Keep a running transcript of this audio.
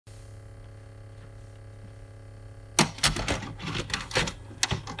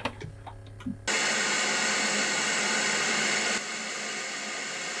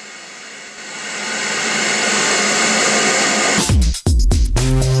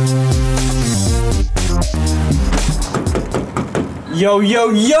Yo,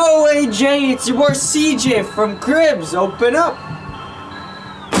 AJ, it's your boy CJ from Cribs. Open up.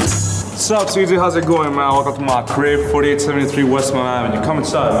 What's up, CJ? How's it going, man? Welcome to my crib, 4873 Westmount Avenue. Come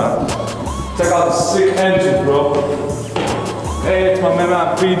inside, man. Check out the sick engine, bro. Hey, it's my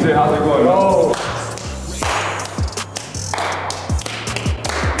man PJ. How's it going? Oh.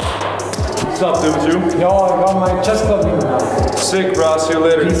 What's up, dude? With you? Yo, I got my chest club meeting now. Sick, bro. See you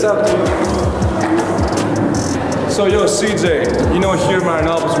later. Peace out, dude. So, yo, CJ, you know here at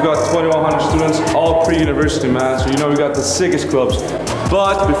Marianopolis we got 2,100 students, all pre-university, man. So you know we got the sickest clubs.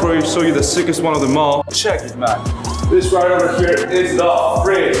 But before we show you the sickest one of them all, check it, man. This right over here is the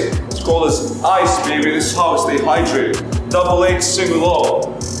fridge. It's called as ice, baby. This is how we stay hydrated. Double H, single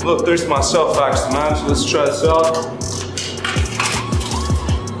O. Look, there's my myself, actually, man. So let's try this out.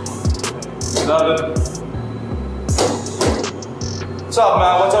 7. What's up,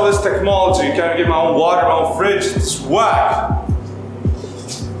 man? What's all this technology? Can't get my own water, my own fridge. It's whack.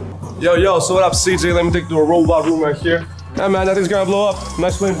 Yo, so what up, CJ? Let me take you to a robot room right here. Yeah, man, that thing's gonna blow up.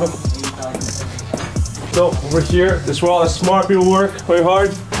 Nice win. So, over here, this is where all the smart people work, very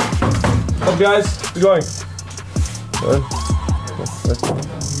hard. What's up, guys? How's it going? Good.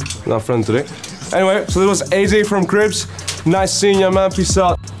 Not friend today. Anyway, so this was AJ from Cribs. Nice seeing you, man. Peace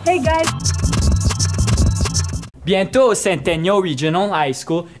out. Hey, guys. Bientôt au Centennial Regional High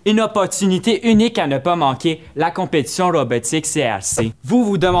School, une opportunité unique à ne pas manquer, la compétition robotique CRC. Vous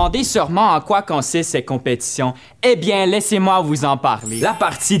vous demandez sûrement en quoi consiste cette compétition. Eh bien, laissez-moi vous en parler. La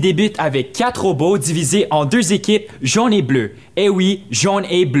partie débute avec 4 robots divisés en 2 équipes, jaune et bleu. Eh oui, jaune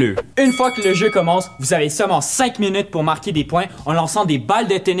et bleu. Une fois que le jeu commence, vous avez seulement 5 minutes pour marquer des points en lançant des balles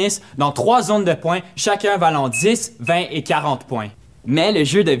de tennis dans 3 zones de points, chacun valant 10, 20 et 40 points. Mais le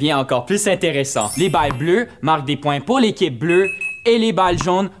jeu devient encore plus intéressant. Les balles bleues marquent des points pour l'équipe bleue et les balles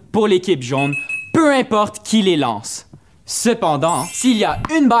jaunes pour l'équipe jaune, peu importe qui les lance. Cependant, s'il y a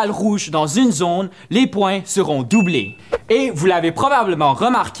une balle rouge dans une zone, les points seront doublés. Et vous l'avez probablement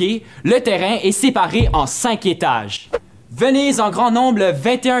remarqué, le terrain est séparé en 5 étages. Venez en grand nombre le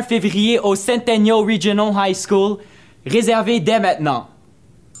 21 février au Centennial Regional High School, réservé dès maintenant.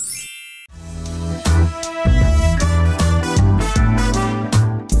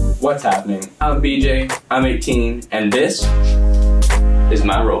 What's happening? I'm BJ, I'm 18, and this is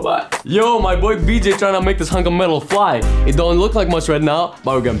my robot. Yo, my boy BJ trying to make this hunk of metal fly. It don't look like much right now,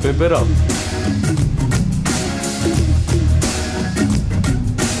 but we're gonna pimp it up.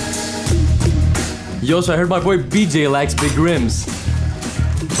 Yo, so I heard my boy BJ likes big rims.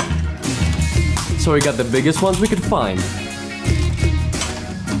 So we got the biggest ones we could find.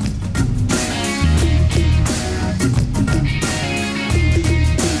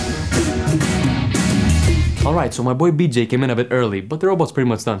 Alright, so my boy BJ came in a bit early, but the robot's pretty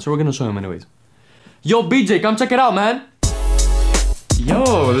much done, so we're gonna show him anyways. Yo, BJ, come check it out, man!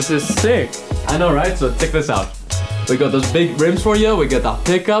 Yo, this is sick! I know, right? So check this out. We got those big rims for you, we got the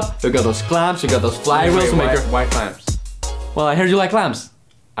pickup, we got those clamps, we got those flywheels to make your... Why clamps? Well, I heard you like clamps.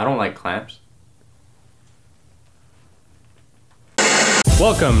 I don't like clamps.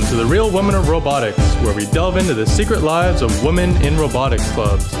 Welcome to the Real Women of Robotics, where we delve into the secret lives of women in robotics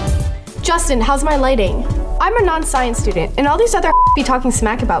clubs. Justin, how's my lighting? I'm a non-science student, and all these other be talking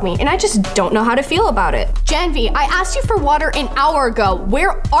smack about me, and I just don't know how to feel about it. Janvi, I asked you for water an hour ago.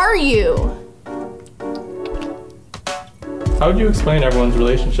 Where are you? How would you explain everyone's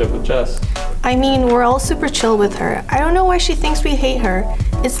relationship with Jess? I mean, we're all super chill with her. I don't know why she thinks we hate her.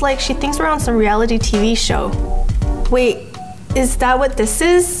 It's like she thinks we're on some reality TV show. Wait, is that what this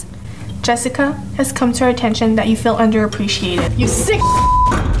is? Jessica has come to our attention that you feel underappreciated. You sick.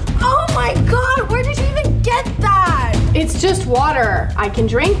 Oh my god, where did you even get that? It's just water. I can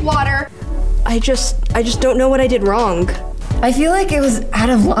drink water. I just don't know what I did wrong. I feel like it was out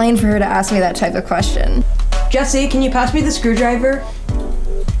of line for her to ask me that type of question. Jesse, can you pass me the screwdriver?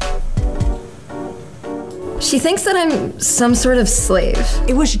 She thinks that I'm some sort of slave.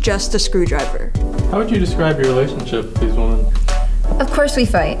 It was just a screwdriver. How would you describe your relationship with these women? Of course we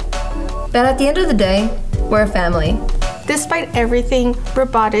fight. But at the end of the day, we're a family. Despite everything,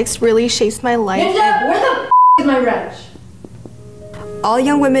 robotics really shapes my life. Ninja, where the is my wrench? All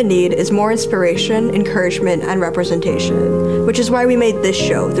young women need is more inspiration, encouragement, and representation, which is why we made this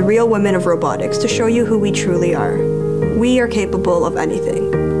show, The Real Women of Robotics, to show you who we truly are. We are capable of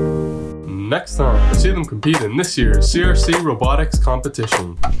anything. Next time, let's see them compete in this year's CRC Robotics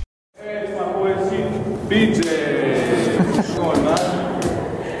Competition. Hey, it's my boy BJ. What's going on, man?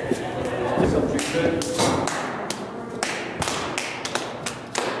 What's up, BJ?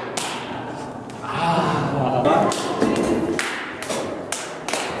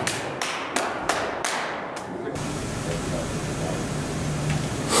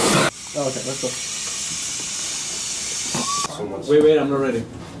 Oh, okay, let's go. Wait, I'm not ready.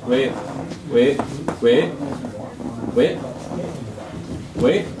 Wait.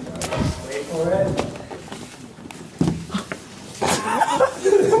 Wait for it.